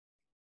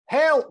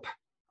Help!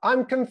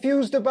 I'm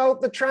confused about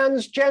the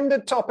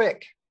transgender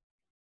topic.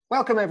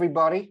 Welcome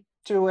everybody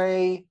to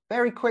a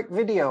very quick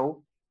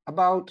video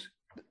about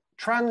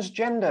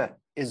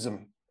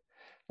transgenderism.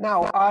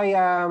 Now, I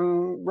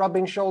am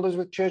rubbing shoulders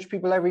with church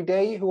people every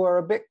day who are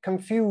a bit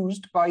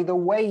confused by the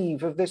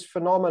wave of this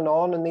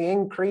phenomenon and the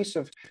increase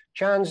of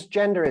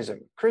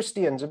transgenderism.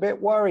 Christians a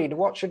bit worried.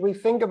 What should we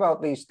think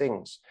about these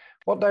things?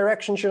 What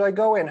direction should I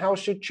go in? How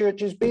should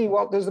churches be?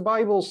 What does the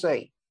Bible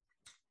say?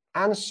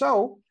 And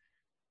so,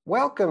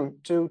 welcome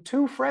to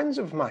two friends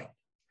of mine.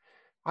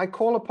 I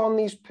call upon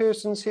these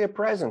persons here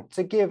present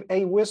to give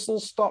a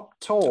whistle-stop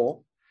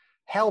tour,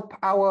 help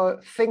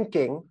our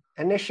thinking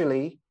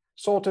initially,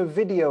 sort of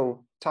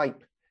video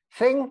type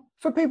thing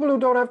for people who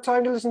don't have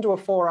time to listen to a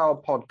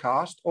 4-hour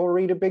podcast or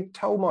read a big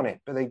tome on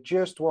it, but they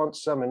just want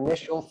some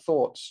initial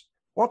thoughts.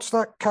 What's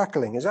that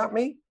cackling? Is that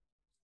me?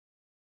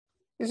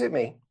 Is it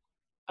me?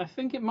 I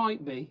think it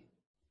might be.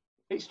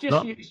 It's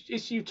just you.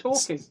 It's you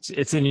talking.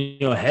 It's in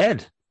your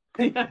head.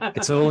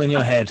 It's all in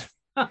your head.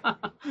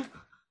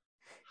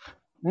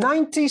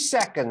 90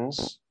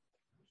 seconds-ish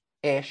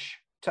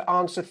to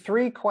answer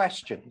 3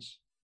 questions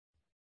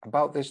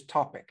about this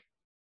topic.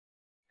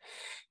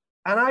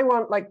 And I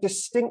want like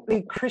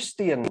distinctly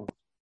Christian.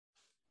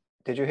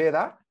 Did you hear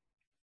that?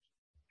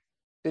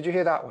 Did you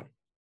hear that one?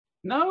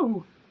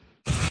 No.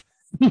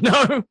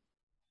 No.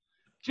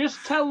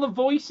 Just tell the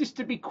voices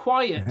to be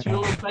quiet.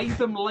 You'll obey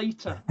them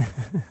later.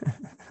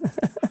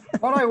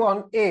 What I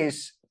want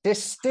is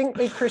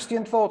distinctly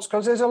Christian thoughts,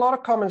 because there's a lot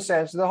of common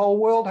sense. The whole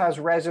world has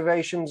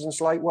reservations and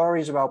slight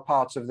worries about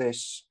parts of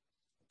this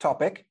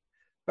topic.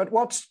 But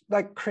what's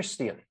like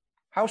Christian?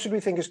 How should we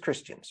think as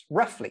Christians?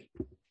 Roughly.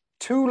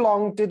 Too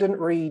long didn't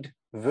read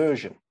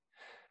version.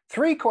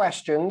 3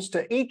 questions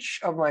to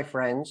each of my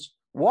friends.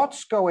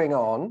 What's going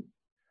on?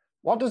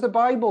 What does the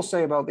Bible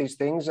say about these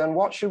things? And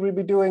what should we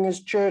be doing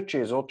as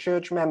churches or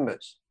church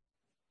members?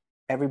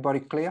 Everybody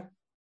clear?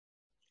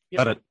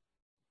 Got it.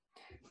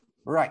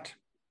 Right.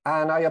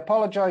 And I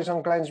apologize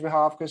on Glenn's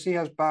behalf because he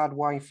has bad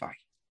Wi-Fi.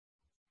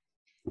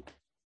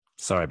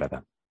 Sorry about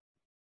that.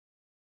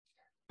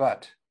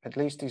 But at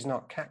least he's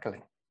not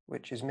cackling,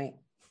 which is me.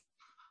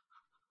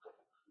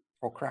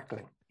 Or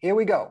crackling. Here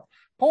we go.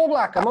 Paul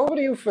Black, I'm over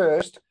to you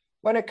first.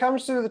 When it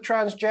comes to the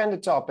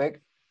transgender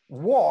topic,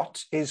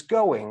 what is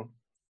going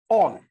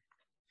on?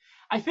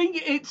 I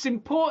think it's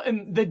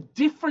important, the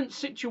different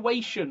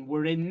situation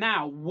we're in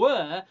now,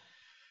 where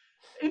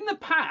in the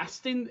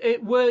past,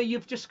 where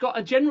you've just got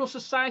a general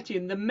society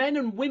and the men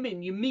and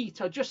women you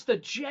meet are just a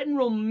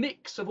general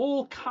mix of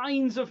all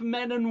kinds of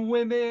men and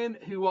women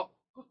who are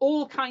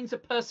all kinds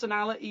of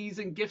personalities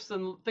and gifts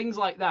and things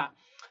like that.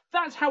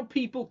 That's how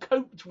people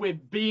coped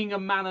with being a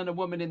man and a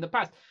woman in the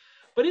past.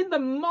 But in the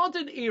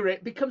modern era,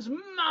 it becomes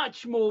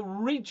much more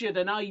rigid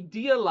and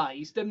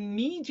idealized. The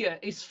media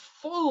is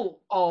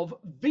full of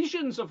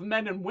visions of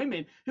men and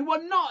women who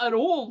are not at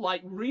all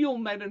like real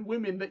men and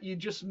women that you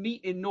just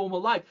meet in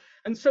normal life.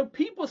 And so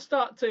people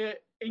start to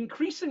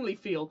increasingly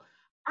feel,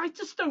 I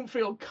just don't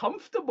feel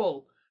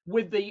comfortable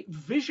with the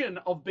vision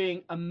of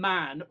being a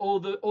man or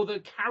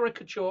the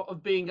caricature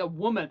of being a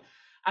woman.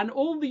 And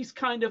all these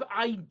kind of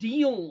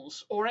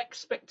ideals or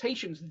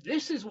expectations.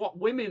 This is what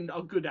women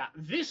are good at.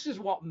 This is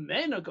what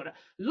men are good at.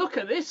 Look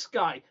at this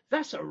guy.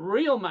 That's a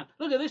real man.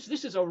 Look at this.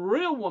 This is a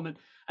real woman.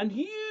 And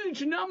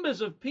huge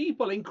numbers of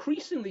people,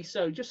 increasingly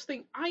so, just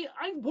think,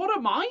 what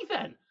am I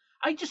then?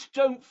 I just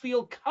don't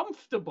feel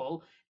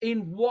comfortable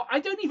in what, I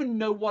don't even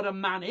know what a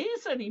man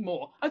is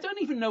anymore. I don't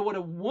even know what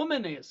a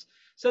woman is.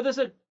 So there's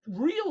a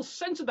real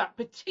sense of that,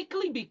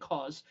 particularly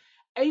because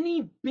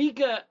any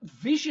bigger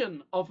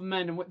vision of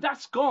men and women,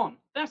 that's gone.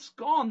 That's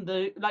gone.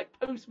 The like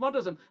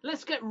postmodernism.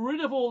 Let's get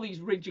rid of all these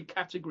rigid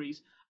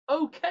categories.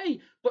 Okay,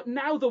 but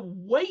now the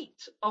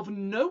weight of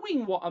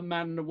knowing what a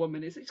man and a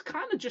woman is, it's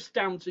kind of just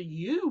down to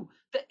you.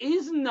 There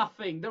is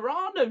nothing. There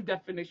are no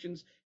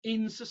definitions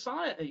in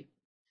society.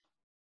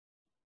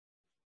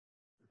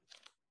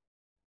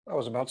 That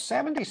was about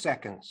 70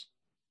 seconds.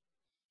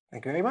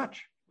 Thank you very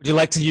much. Would you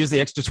like to use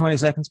the extra 20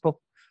 seconds, Paul?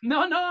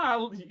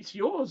 No, it's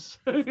yours.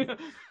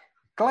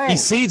 Glenn. He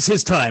cedes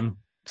his time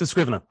to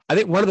Scrivener. I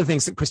think one of the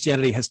things that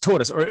Christianity has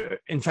taught us, or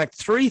in fact,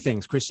 3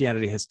 things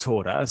Christianity has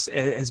taught us,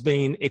 has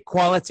been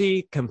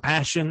equality,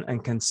 compassion,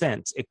 and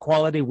consent.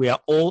 Equality, we are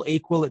all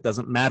equal. It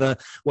doesn't matter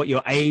what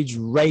your age,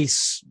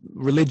 race,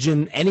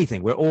 religion,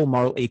 anything. We're all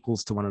moral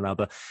equals to one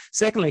another.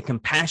 Secondly,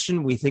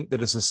 compassion. We think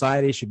that a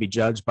society should be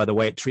judged by the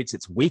way it treats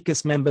its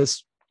weakest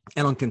members.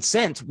 And on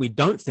consent, we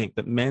don't think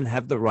that men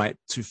have the right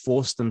to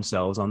force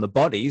themselves on the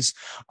bodies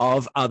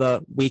of other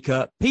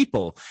weaker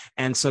people.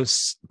 And so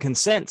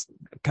consent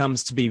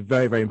comes to be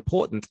very, very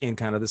important in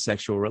kind of the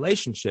sexual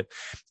relationship.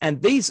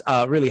 And these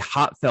are really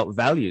heartfelt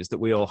values that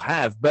we all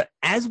have. But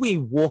as we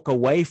walk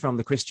away from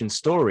the Christian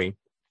story,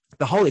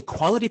 the whole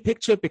equality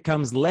picture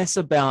becomes less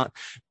about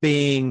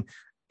being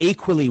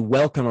equally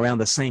welcome around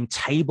the same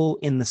table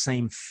in the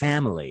same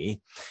family.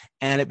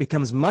 And it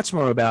becomes much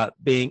more about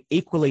being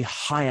equally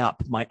high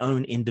up my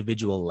own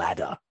individual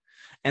ladder.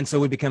 And so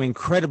we become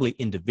incredibly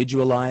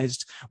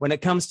individualized. When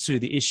it comes to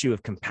the issue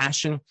of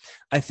compassion,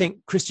 I think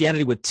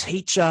Christianity would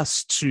teach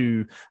us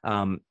to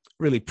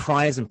really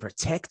prize and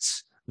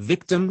protect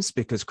victims,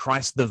 because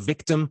Christ, the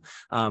victim,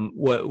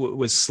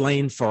 was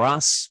slain for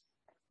us.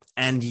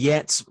 And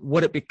yet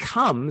what it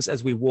becomes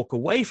as we walk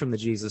away from the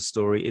Jesus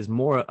story is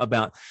more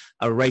about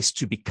a race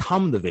to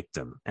become the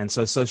victim. And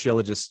so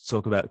sociologists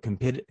talk about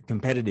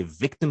competitive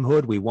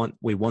victimhood. We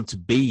want to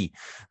be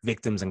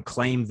victims and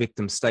claim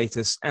victim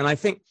status. And I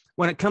think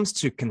when it comes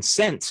to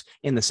consent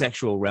in the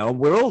sexual realm,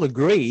 we're all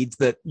agreed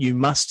that you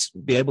must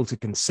be able to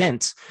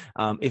consent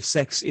if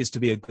sex is to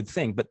be a good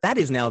thing. But that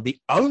is now the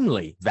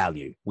only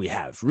value we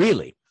have,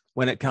 really,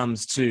 when it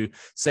comes to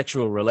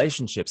sexual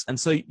relationships. And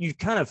so you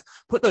kind of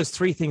put those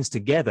three things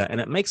together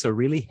and it makes a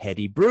really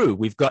heady brew.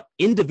 We've got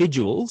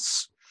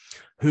individuals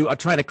who are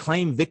trying to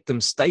claim victim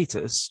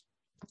status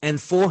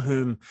and for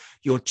whom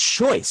your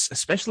choice,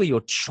 especially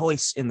your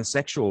choice in the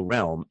sexual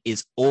realm,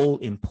 is all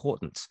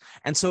important.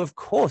 And so, of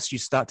course, you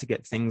start to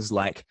get things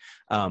like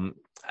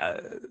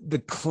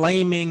the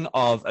claiming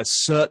of a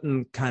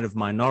certain kind of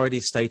minority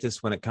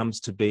status when it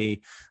comes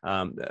to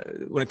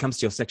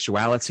your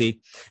sexuality,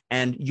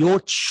 and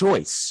your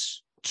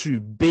choice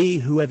to be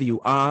whoever you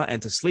are and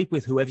to sleep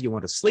with whoever you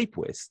want to sleep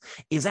with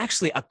is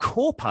actually a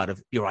core part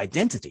of your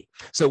identity.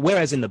 So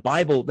whereas in the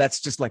Bible, that's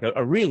just like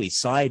a really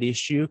side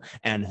issue,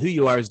 and who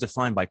you are is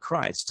defined by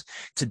Christ,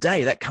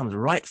 today that comes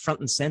right front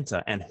and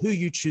center, and who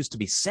you choose to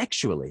be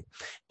sexually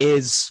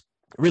is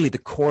really the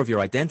core of your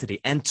identity.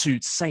 And to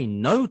say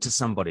no to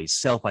somebody's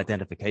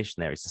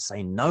self-identification there is to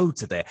say no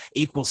to their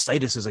equal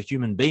status as a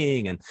human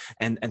being, and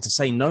to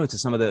say no to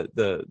some of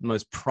the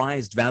most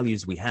prized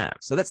values we have.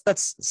 So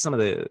that's some of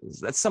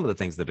the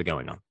things that are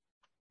going on.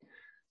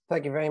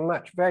 Thank you very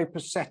much. Very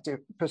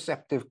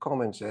perceptive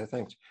comments there.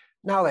 Thanks.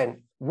 Now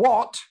then,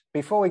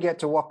 before we get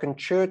to what can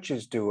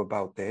churches do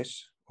about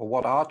this, or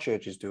what are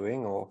churches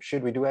doing, or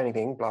should we do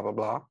anything, blah, blah,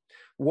 blah.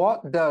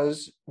 What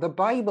does the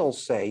Bible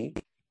say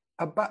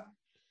about...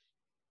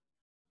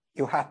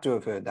 You had to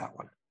have heard that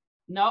one.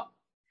 No.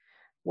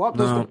 What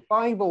does the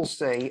Bible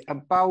say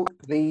about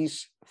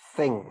these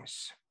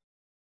things?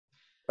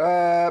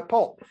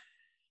 Paul?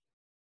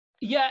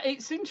 Yeah,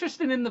 it's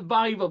interesting in the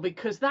Bible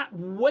because that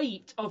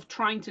weight of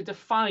trying to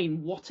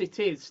define what it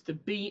is to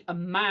be a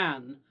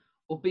man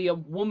or be a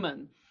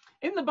woman,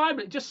 in the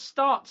Bible, it just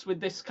starts with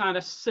this kind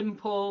of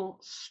simple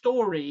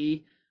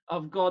story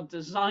of God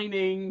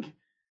designing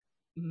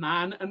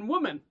man and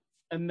woman,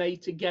 and they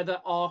together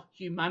are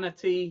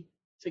humanity,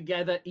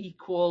 together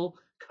equal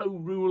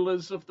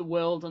co-rulers of the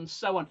world, and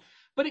so on.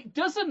 But it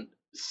doesn't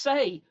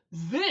say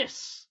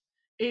this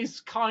is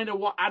kind of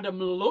what Adam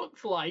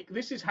looked like.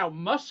 This is how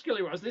muscular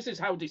he was. This is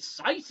how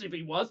decisive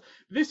he was.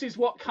 This is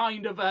what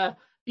kind of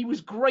he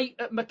was great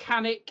at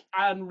mechanic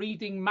and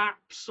reading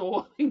maps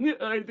or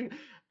anything.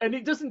 And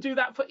it doesn't do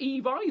that for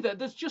Eve either.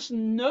 There's just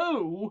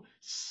no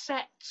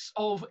sets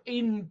of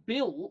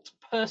inbuilt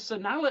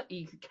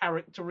personality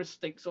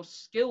characteristics or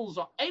skills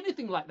or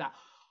anything like that.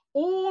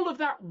 All of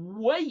that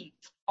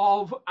weight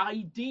of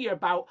idea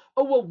about,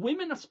 oh, well,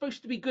 women are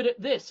supposed to be good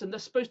at this, and they're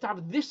supposed to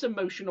have this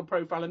emotional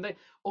profile,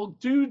 or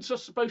dudes are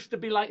supposed to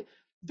be like,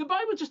 the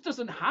Bible just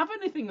doesn't have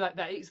anything like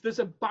that. There's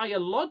a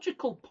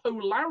biological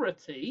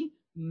polarity,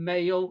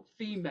 male,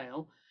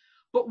 female,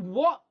 but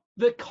what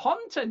the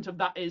content of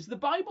that is, the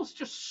Bible's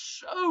just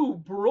so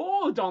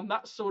broad on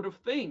that sort of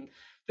thing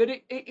that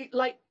it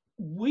like,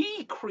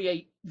 we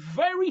create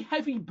very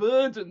heavy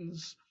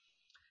burdens,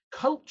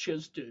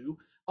 cultures do,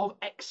 of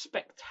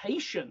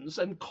expectations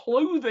and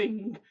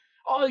clothing.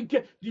 Oh,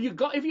 if you're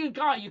a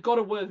guy, you've got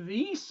to wear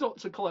these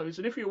sorts of clothes,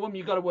 and if you're a woman,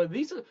 you've got to wear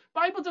these.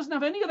 Bible doesn't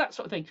have any of that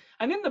sort of thing.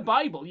 And in the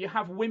Bible, you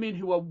have women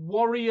who are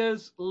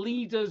warriors,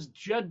 leaders,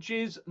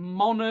 judges,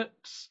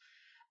 monarchs,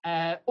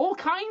 all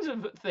kinds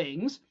of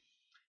things,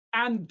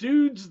 and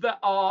dudes that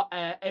are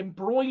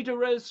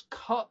embroiderers,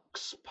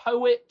 cooks,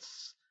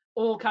 poets,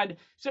 all kind of.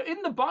 So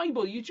in the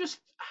Bible, you just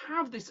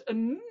have this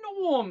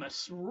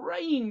enormous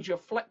range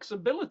of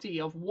flexibility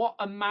of what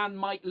a man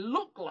might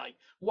look like,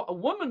 what a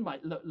woman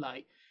might look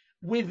like,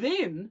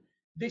 within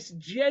this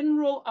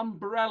general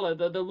umbrella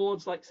that the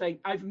Lord's like saying,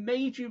 I've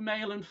made you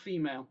male and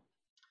female,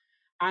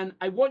 and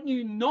I want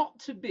you not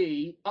to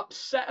be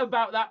upset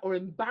about that or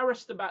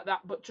embarrassed about that,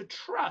 but to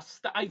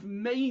trust that I've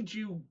made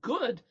you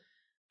good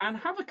and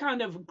have a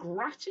kind of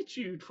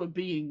gratitude for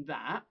being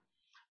that,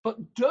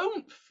 but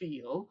don't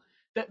feel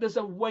that there's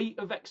a weight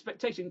of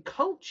expectation.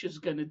 Culture's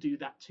going to do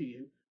that to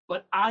you,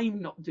 but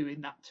I'm not doing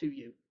that to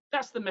you.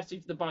 That's the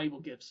message the Bible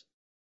gives.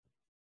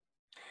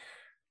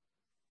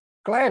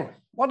 Glenn,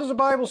 what does the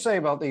Bible say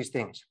about these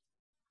things?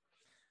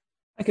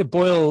 I could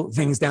boil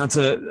things down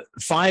to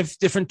 5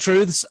 different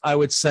truths. I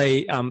would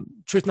say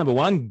truth number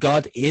 1,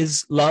 God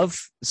is love.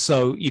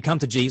 So you come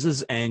to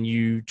Jesus and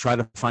you try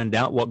to find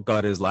out what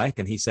God is like.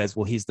 And he says,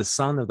 well, he's the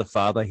Son of the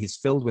Father. He's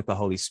filled with the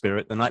Holy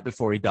Spirit. The night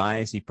before he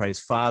dies, he prays,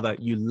 Father,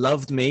 you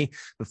loved me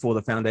before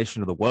the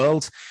foundation of the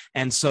world.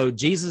 And so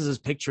Jesus's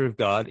picture of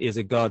God is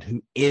a God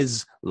who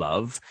is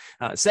love.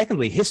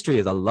 Secondly, history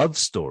is a love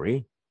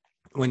story.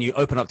 when you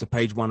open up to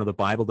page 1 of the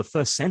Bible, the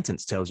first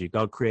sentence tells you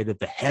God created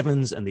the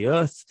heavens and the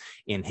earth.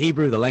 In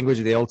Hebrew, the language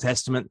of the Old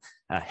Testament,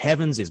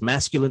 heavens is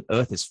masculine,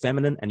 earth is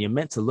feminine, and you're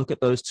meant to look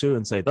at those two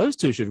and say, those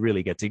two should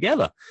really get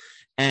together.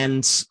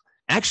 And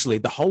actually,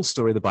 the whole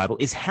story of the Bible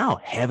is how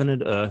heaven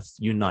and earth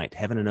unite,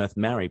 heaven and earth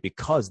marry,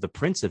 because the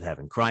Prince of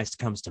Heaven, Christ,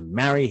 comes to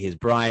marry his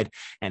bride,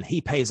 and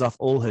he pays off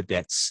all her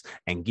debts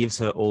and gives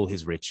her all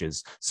his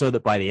riches, so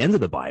that by the end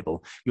of the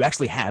Bible, you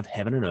actually have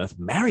heaven and earth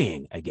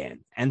marrying again.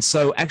 And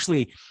so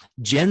actually,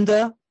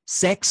 gender,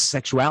 sex,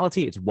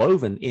 sexuality, it's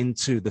woven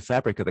into the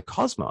fabric of the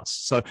cosmos.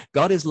 So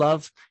God is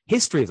love.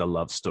 History is a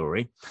love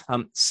story.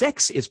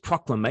 Sex is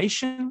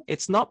proclamation.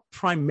 It's not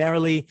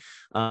primarily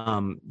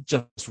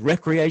just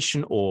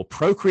recreation or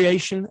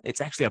procreation.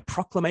 It's actually a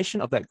proclamation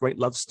of that great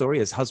love story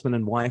as husband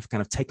and wife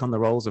kind of take on the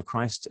roles of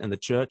Christ and the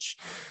church.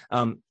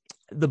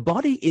 The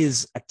body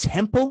is a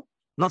temple,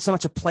 not so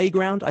much a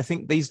playground. I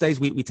think these days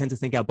we tend to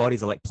think our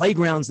bodies are like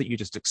playgrounds that you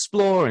just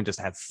explore and just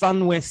have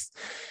fun with.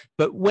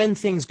 But when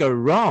things go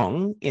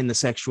wrong in the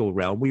sexual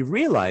realm, we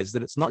realize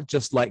that it's not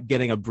just like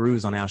getting a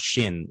bruise on our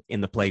shin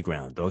in the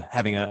playground or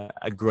having a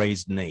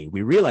grazed knee.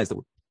 We realize that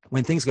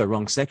when things go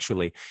wrong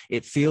sexually,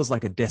 it feels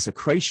like a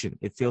desecration.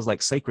 It feels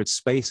like sacred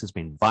space has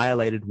been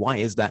violated. Why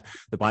is that?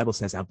 The Bible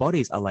says our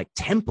bodies are like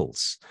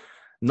temples,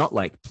 not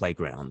like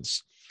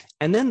playgrounds.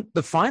 And then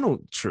the final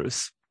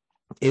truth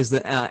is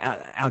that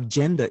our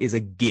gender is a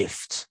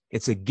gift.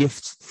 It's a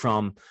gift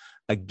from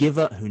a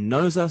giver who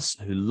knows us,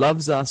 who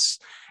loves us,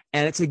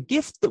 and it's a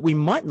gift that we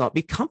might not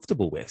be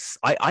comfortable with.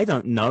 I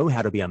don't know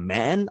how to be a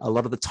man a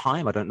lot of the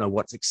time. I don't know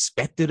what's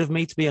expected of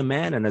me to be a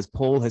man. And as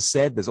Paul has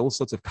said, there's all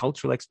sorts of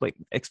cultural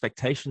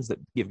expectations that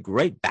give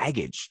great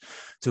baggage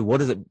to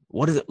what is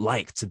it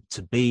like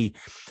to be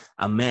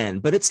a man.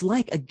 But it's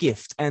like a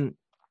gift. And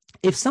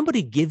if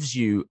somebody gives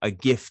you a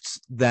gift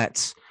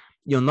that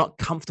you're not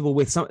comfortable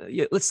with,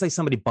 let's say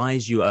somebody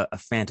buys you a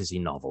fantasy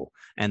novel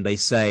and they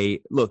say,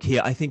 look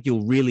here, I think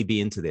you'll really be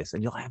into this.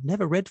 And you're like, I've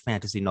never read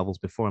fantasy novels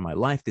before in my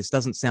life. This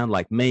doesn't sound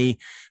like me.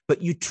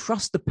 But you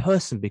trust the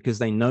person because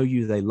they know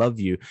you, they love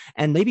you.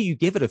 And maybe you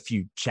give it a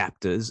few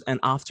chapters, and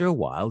after a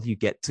while you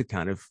get to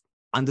kind of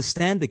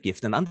understand the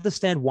gift and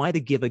understand why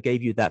the giver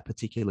gave you that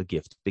particular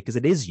gift, because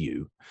it is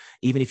you,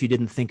 even if you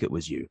didn't think it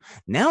was you.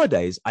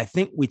 Nowadays, I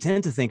think we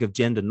tend to think of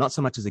gender not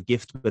so much as a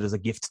gift, but as a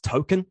gift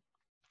token.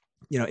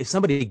 You know, if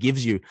somebody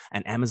gives you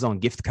an Amazon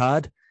gift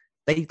card,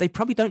 they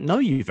probably don't know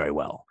you very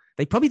well.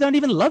 They probably don't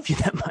even love you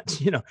that much.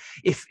 You know,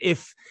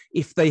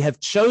 if they have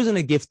chosen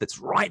a gift that's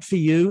right for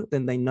you,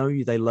 then they know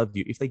you, they love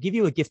you. If they give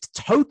you a gift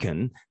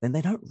token, then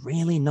they don't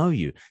really know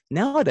you.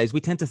 Nowadays,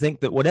 we tend to think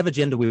that whatever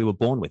gender we were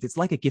born with, it's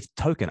like a gift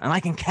token, and I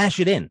can cash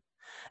it in.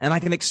 And I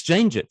can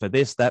exchange it for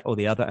this, that, or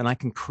the other, and I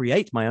can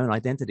create my own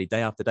identity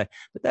day after day.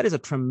 But that is a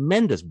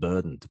tremendous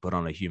burden to put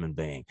on a human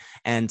being.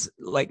 And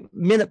like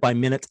minute by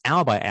minute,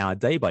 hour by hour,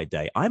 day by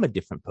day, I'm a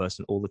different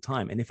person all the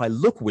time. And if I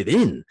look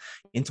within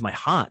into my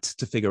heart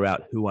to figure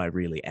out who I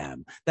really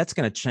am, that's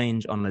going to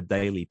change on a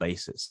daily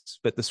basis.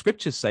 But the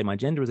scriptures say my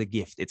gender is a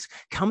gift. It's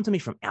come to me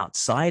from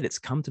outside. It's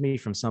come to me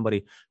from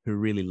somebody who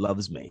really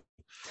loves me.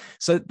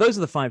 So those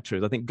are the 5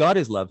 truths. I think God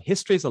is love.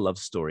 History is a love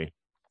story.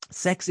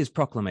 Sex is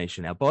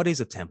proclamation. Our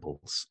bodies are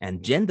temples,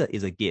 and gender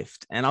is a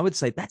gift. And I would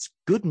say that's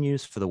good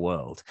news for the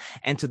world.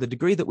 And to the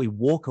degree that we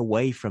walk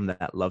away from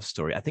that love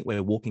story, I think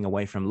we're walking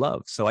away from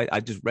love. So I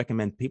just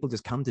recommend people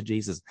just come to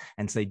Jesus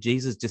and say,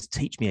 Jesus, just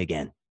teach me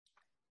again.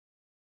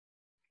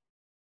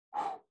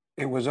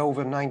 It was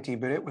over 90,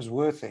 but it was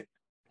worth it.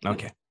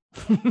 Okay.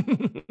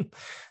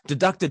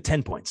 Deducted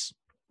 10 points.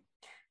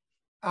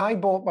 I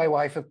bought my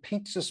wife a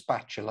pizza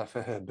spatula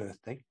for her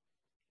birthday.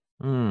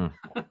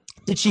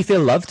 Did she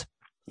feel loved?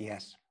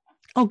 Yes.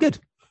 Oh, good.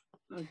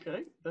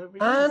 Okay. There we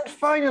go. And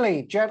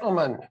finally,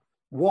 gentlemen,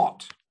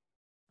 what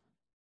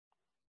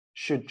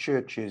should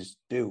churches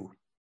do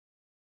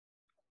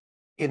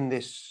in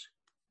this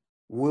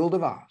world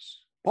of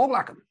ours? Paul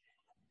Blackham.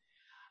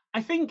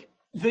 I think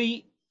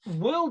the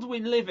world we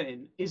live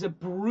in is a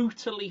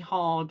brutally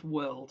hard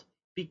world,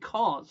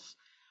 because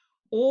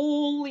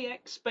all the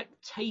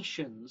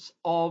expectations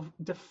of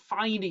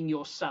defining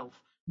yourself,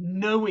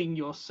 knowing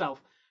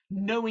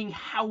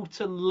how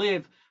to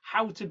live,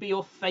 how to be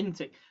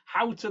authentic,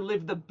 how to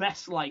live the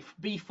best life,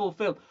 be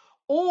fulfilled,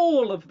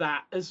 all of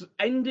that has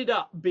ended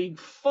up being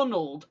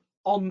funneled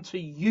onto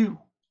you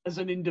as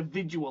an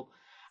individual.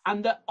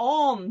 And that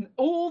on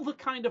all the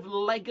kind of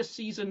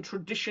legacies and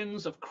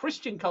traditions of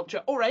Christian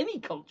culture, or any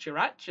culture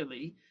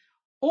actually,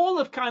 all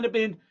have kind of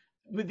been,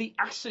 with the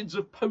acids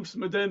of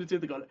post-modernity,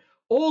 they got it,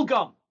 all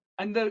gone.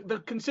 And they're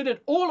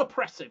considered all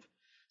oppressive.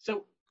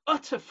 So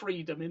utter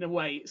freedom, in a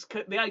way,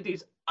 the idea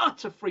is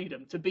utter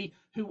freedom to be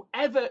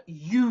whoever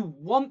you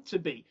want to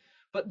be.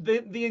 But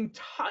the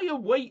entire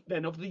weight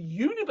then of the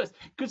universe,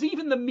 because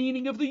even the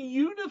meaning of the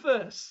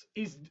universe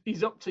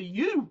is up to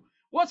you.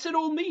 What's it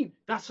all mean?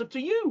 That's up to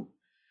you.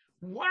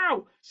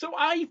 Wow. So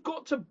I've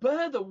got to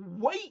bear the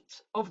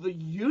weight of the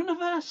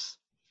universe.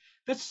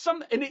 There's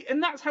some,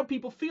 and that's how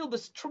people feel.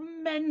 There's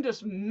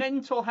tremendous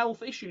mental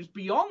health issues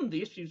beyond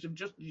the issues of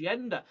just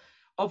gender,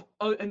 of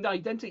and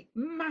identity,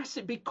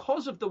 massive,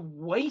 because of the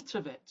weight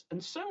of it.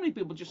 And so many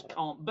people just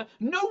can't bear.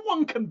 No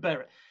one can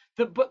bear it.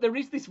 But there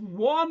is this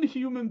one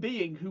human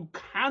being who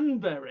can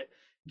bear it,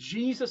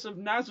 Jesus of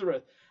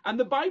Nazareth. And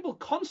the Bible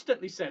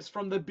constantly says,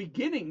 from the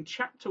beginning,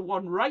 chapter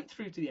 1 right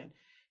through to the end,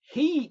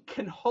 he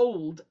can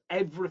hold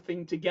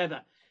everything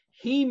together.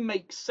 He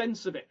makes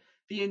sense of it.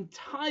 The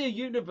entire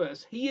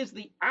universe, he is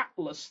the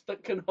atlas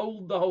that can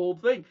hold the whole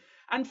thing.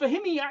 And for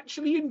him, he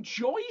actually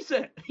enjoys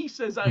it. He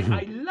says,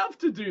 I love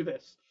to do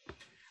this.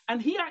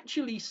 And he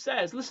actually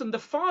says, listen, the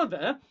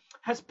Father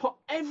has put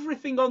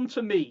everything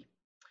onto me.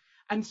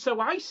 And so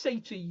I say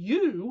to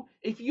you,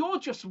 if you're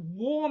just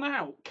worn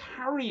out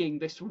carrying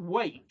this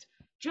weight,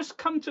 just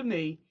come to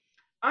me.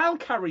 I'll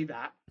carry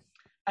that.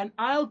 And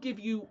I'll give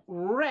you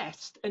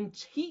rest and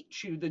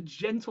teach you the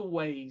gentle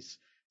ways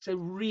to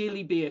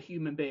really be a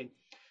human being.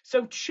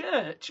 So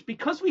church,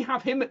 because we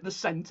have him at the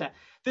center,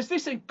 there's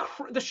this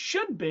there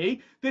should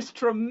be this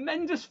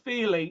tremendous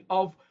feeling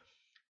of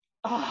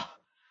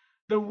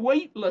the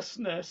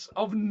weightlessness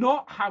of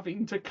not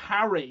having to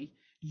carry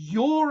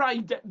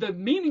the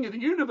meaning of the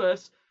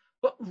universe,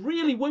 but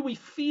really where we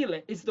feel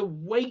it is the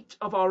weight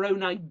of our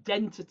own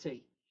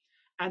identity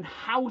and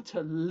how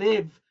to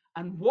live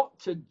and what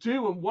to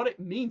do and what it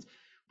means.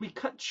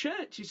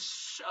 Church is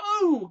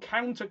so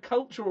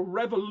countercultural,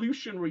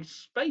 revolutionary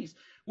space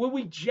where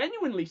we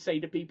genuinely say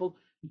to people,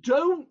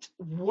 don't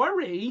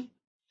worry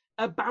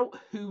about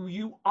who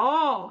you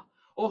are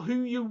or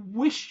who you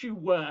wish you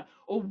were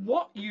or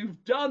what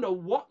you've done or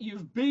what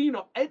you've been,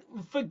 or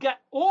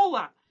forget all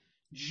that.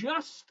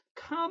 Just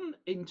come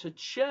into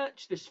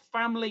church, this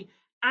family,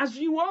 as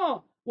you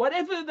are,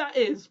 whatever that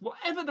is,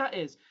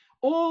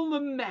 all the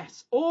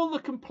mess, all the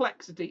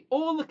complexity,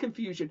 all the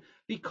confusion,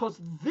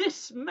 because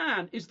this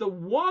man is the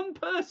one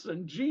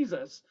person,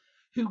 Jesus,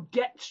 who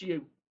gets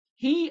you.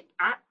 He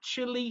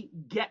actually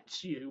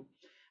gets you.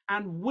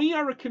 And we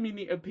are a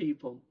community of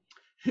people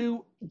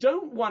who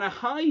don't want to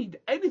hide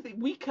anything.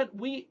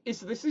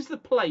 This is the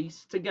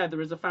place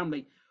together as a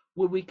family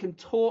where we can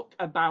talk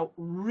about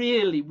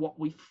really what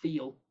we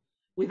feel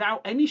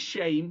without any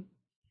shame,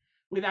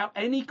 without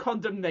any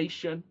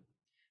condemnation,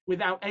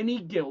 without any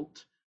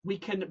guilt. We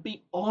can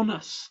be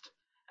honest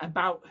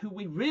about who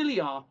we really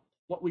are,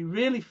 what we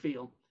really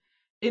feel,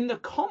 in the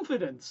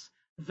confidence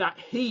that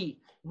he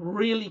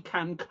really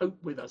can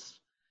cope with us.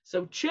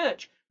 So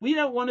church, we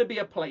don't want to be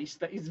a place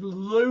that is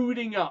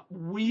loading up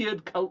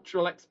weird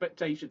cultural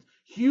expectations,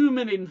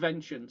 human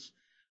inventions.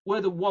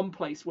 We're the one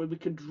place where we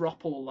can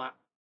drop all that.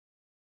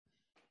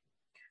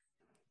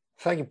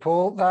 Thank you,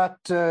 Paul. That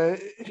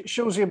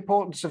shows the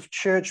importance of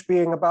church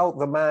being about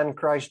the man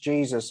Christ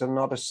Jesus and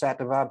not a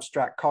set of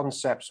abstract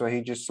concepts where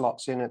he just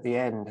slots in at the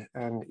end.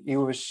 And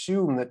you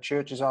assume that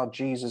churches are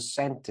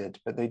Jesus-centered,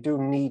 but they do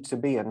need to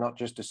be and not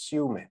just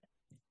assume it.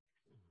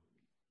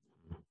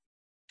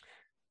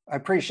 I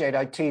appreciate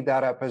I teed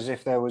that up as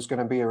if there was going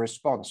to be a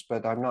response,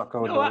 but I'm not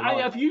going to. No,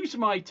 I have used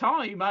my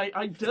time.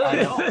 I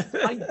dare not.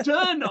 I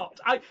dare not.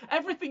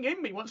 Everything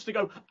in me wants to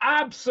go,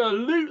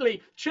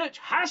 absolutely, church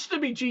has to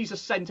be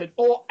Jesus-centered,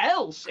 or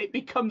else it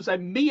becomes a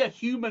mere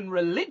human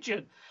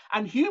religion.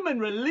 And human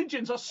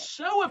religions are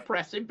so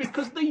oppressive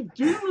because they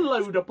do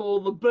load up all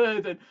the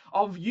burden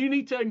of you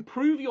need to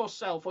improve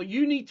yourself, or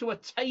you need to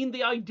attain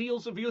the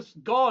ideals of your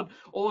God,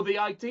 or the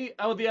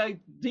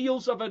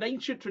ideals of an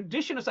ancient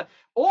tradition.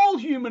 All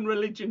human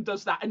religion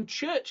does that, and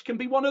church can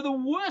be one of the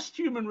worst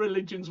human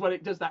religions when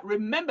it does that.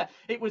 Remember,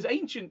 it was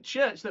ancient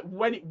church that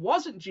when it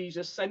wasn't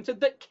Jesus-centered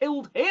that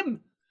killed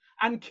him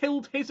and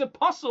killed his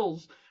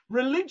apostles.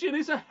 Religion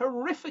is a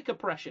horrific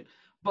oppression.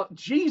 But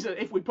Jesus,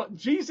 if we put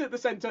Jesus at the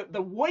center,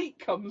 the weight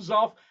comes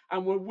off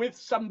and we're with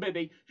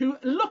somebody who,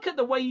 look at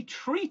the way he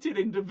treated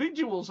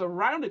individuals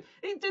around him.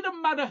 It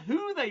didn't matter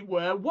who they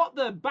were, what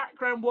their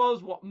background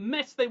was, what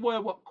mess they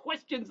were, what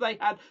questions they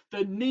had,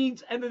 their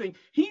needs, anything.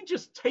 He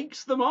just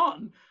takes them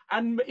on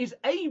and is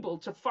able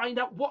to find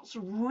out what's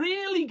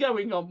really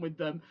going on with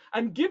them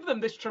and give them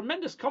this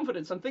tremendous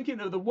confidence. I'm thinking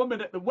of the woman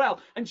at the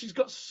well, and she's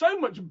got so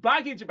much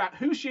baggage about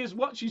who she is,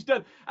 what she's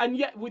done, and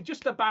yet with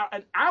just about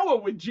an hour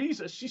with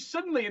Jesus, she's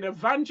suddenly an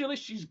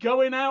evangelist. She's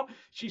going out,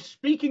 she's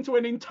speaking to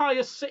an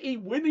entire city,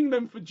 winning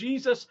them for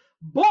Jesus.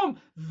 Boom!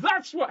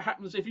 That's what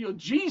happens if you're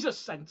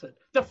Jesus-centered.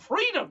 The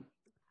freedom.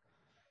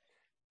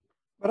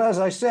 But as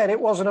I said,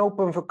 it wasn't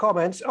open for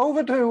comments.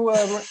 Over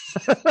to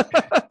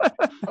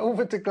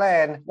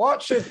Glenn.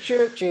 What should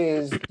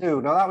churches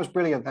do? No, that was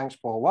brilliant. Thanks,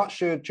 Paul. What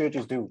should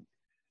churches do?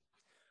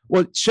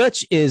 Well,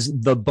 church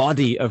is the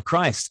body of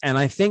Christ. And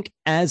I think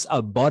as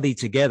a body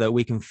together,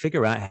 we can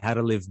figure out how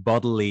to live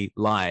bodily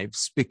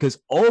lives, because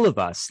all of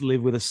us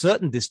live with a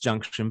certain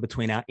disjunction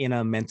between our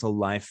inner mental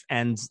life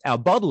and our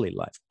bodily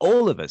life.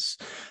 All of us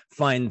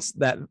find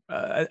that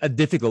a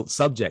difficult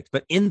subject,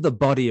 but in the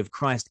body of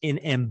Christ, in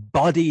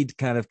embodied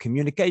kind of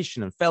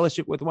communication and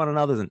fellowship with one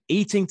another and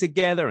eating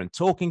together and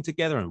talking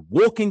together and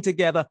walking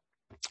together,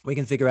 we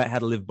can figure out how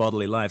to live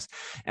bodily lives.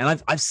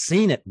 And I've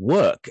seen it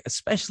work.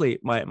 Especially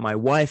my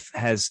wife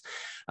has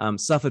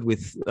suffered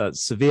with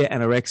severe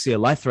anorexia,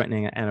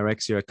 life-threatening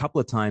anorexia a couple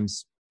of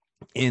times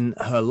in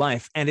her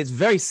life. And it's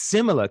very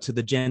similar to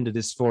the gender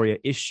dysphoria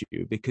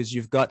issue, because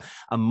you've got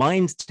a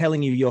mind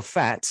telling you you're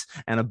fat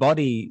and a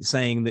body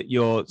saying that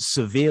you're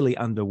severely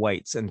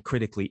underweight and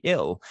critically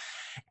ill.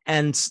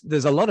 And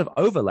there's a lot of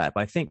overlap,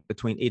 I think,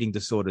 between eating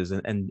disorders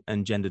and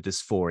gender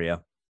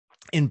dysphoria.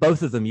 In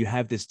both of them, you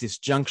have this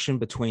disjunction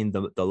between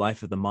the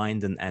life of the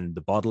mind and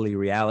the bodily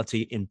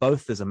reality. In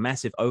both, there's a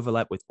massive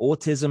overlap with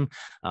autism.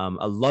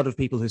 A lot of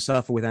people who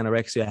suffer with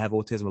anorexia have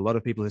autism. A lot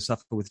of people who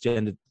suffer with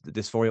gender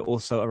dysphoria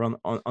also are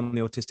on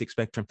the autistic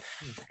spectrum.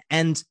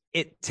 And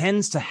it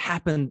tends to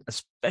happen,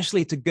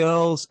 especially to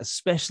girls,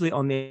 especially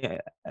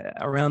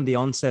around the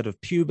onset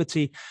of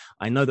puberty.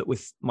 I know that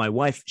with my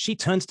wife, she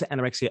turns to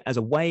anorexia as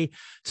a way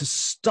to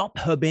stop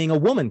her being a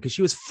woman, because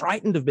she was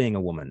frightened of being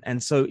a woman.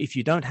 And so if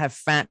you don't have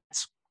fat,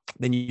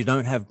 then you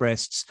don't have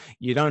breasts,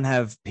 you don't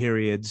have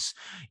periods,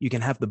 you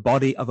can have the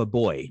body of a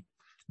boy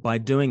by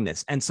doing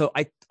this. And so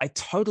I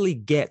totally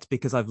get,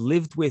 because I've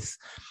lived with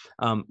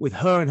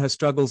her and her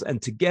struggles,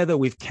 and together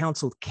we've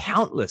counseled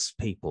countless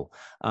people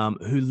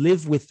who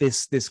live with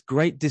this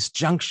great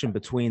disjunction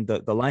between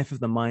the life of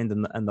the mind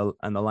and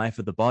the life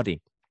of the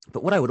body.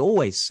 But what I would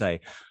always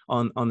say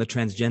on the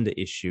transgender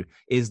issue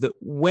is that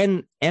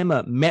when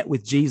Emma met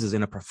with Jesus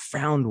in a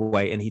profound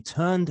way and he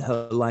turned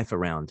her life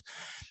around,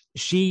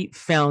 she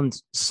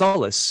found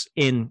solace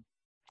in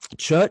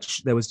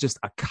church. There was just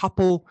a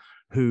couple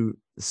who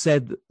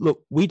said,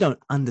 look, we don't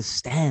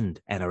understand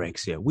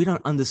anorexia. We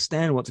don't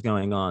understand what's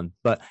going on.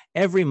 But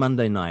every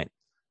Monday night,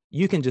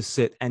 you can just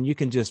sit and you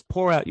can just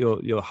pour out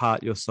your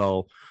heart, your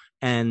soul,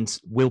 and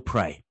we'll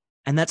pray.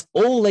 And that's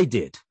all they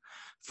did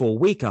for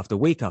week after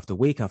week after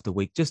week after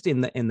week, just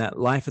in that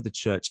life of the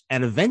church.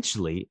 And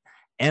eventually,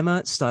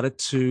 Emma started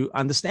to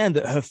understand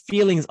that her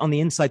feelings on the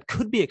inside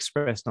could be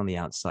expressed on the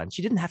outside.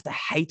 She didn't have to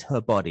hate her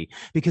body,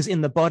 because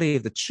in the body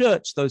of the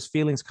church, those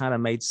feelings kind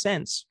of made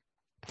sense.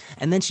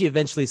 And then she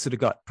eventually sort of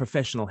got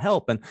professional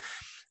help. And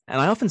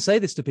I often say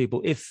this to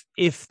people,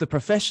 if the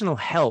professional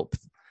help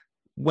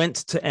went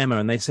to Emma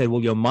and they said,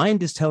 well, your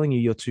mind is telling you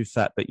you're too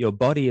fat, but your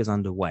body is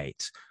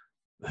underweight,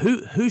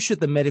 who should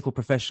the medical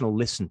professional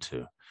listen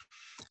to?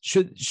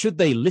 Should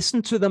they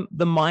listen to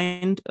the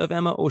mind of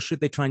Emma, or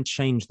should they try and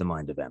change the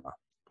mind of Emma?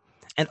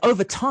 And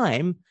over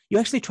time, you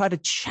actually try to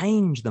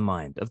change the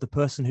mind of the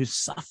person who's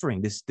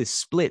suffering this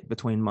split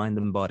between mind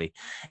and body.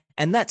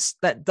 And that's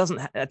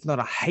not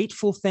a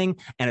hateful thing,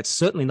 and it's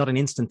certainly not an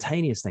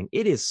instantaneous thing.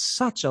 It is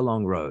such a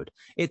long road.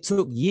 It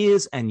took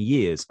years and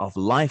years of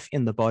life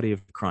in the body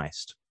of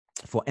Christ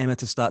for Emma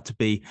to start to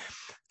be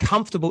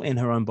comfortable in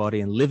her own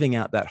body and living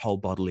out that whole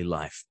bodily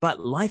life. But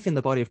life in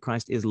the body of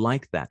Christ is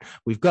like that.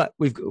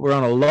 We're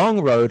on a long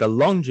road, a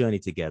long journey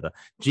together.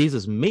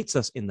 Jesus meets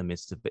us in the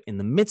midst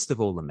of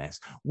all the mess.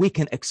 We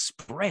can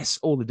express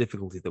all the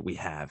difficulty that we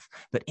have,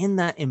 but in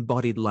that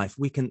embodied life,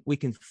 we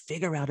can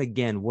figure out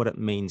again what it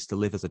means to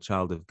live as a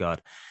child of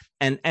God,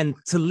 and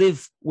to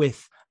live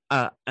with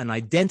an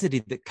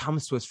identity that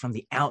comes to us from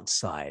the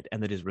outside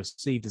and that is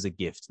received as a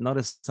gift, not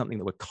as something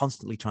that we're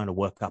constantly trying to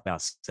work up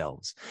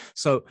ourselves.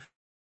 So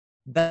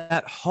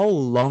that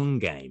whole long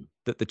game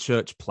that the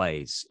church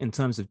plays in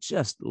terms of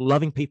just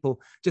loving people,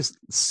 just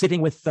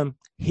sitting with them,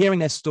 hearing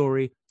their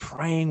story,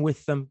 praying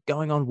with them,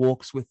 going on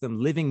walks with them,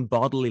 living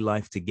bodily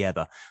life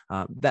together,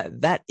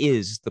 that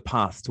is the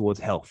path towards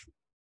health.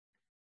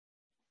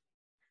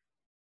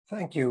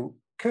 Thank you.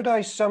 Could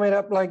I sum it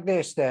up like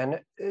this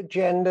then?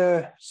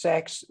 Gender,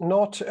 sex,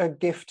 not a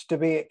gift to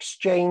be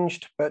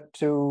exchanged, but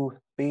to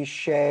be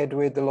shared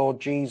with the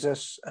Lord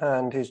Jesus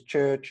and his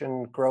church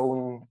and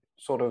grown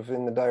sort of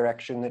in the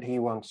direction that he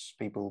wants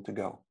people to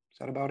go. Is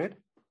that about it?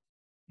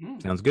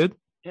 Sounds good.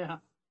 Yeah.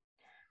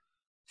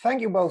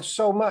 Thank you both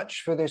so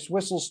much for this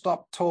Whistle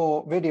Stop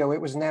Tour video. It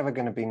was never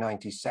going to be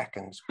 90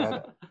 seconds,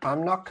 but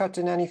I'm not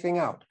cutting anything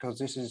out because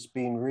this has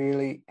been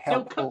really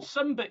helpful. They'll cut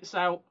some bits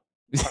out.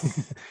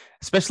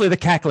 Especially the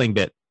cackling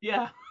bit.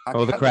 Yeah.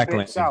 Or the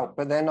crackling. Bits out,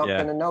 but they're not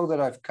going to know that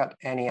I've cut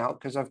any out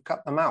because I've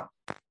cut them out.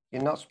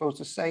 You're not supposed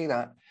to say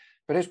that.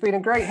 But it's been a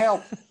great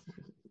help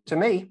to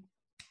me.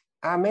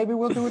 And maybe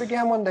we'll do it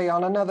again one day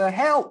on another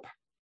help.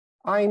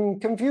 I'm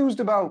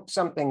confused about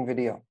something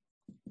video.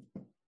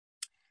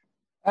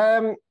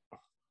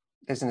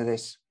 Listen to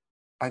this.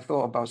 I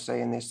thought about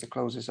saying this to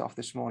close this off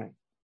this morning.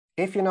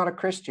 If you're not a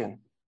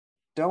Christian,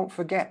 don't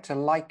forget to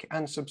like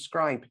and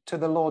subscribe to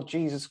the Lord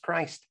Jesus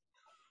Christ.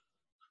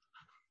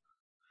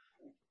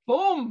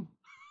 Boom!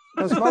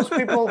 Because most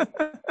people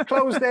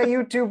close their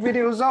YouTube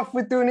videos off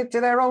with doing it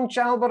to their own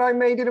channel, but I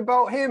made it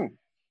about him.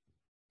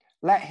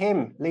 Let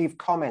him leave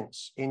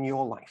comments in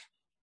your life.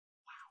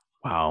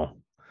 Wow.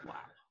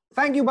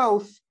 Thank you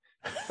both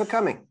for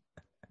coming.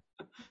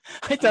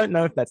 I don't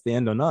know if that's the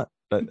end or not,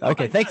 but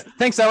okay.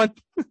 Thanks, Owen.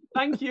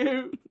 Thank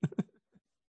you.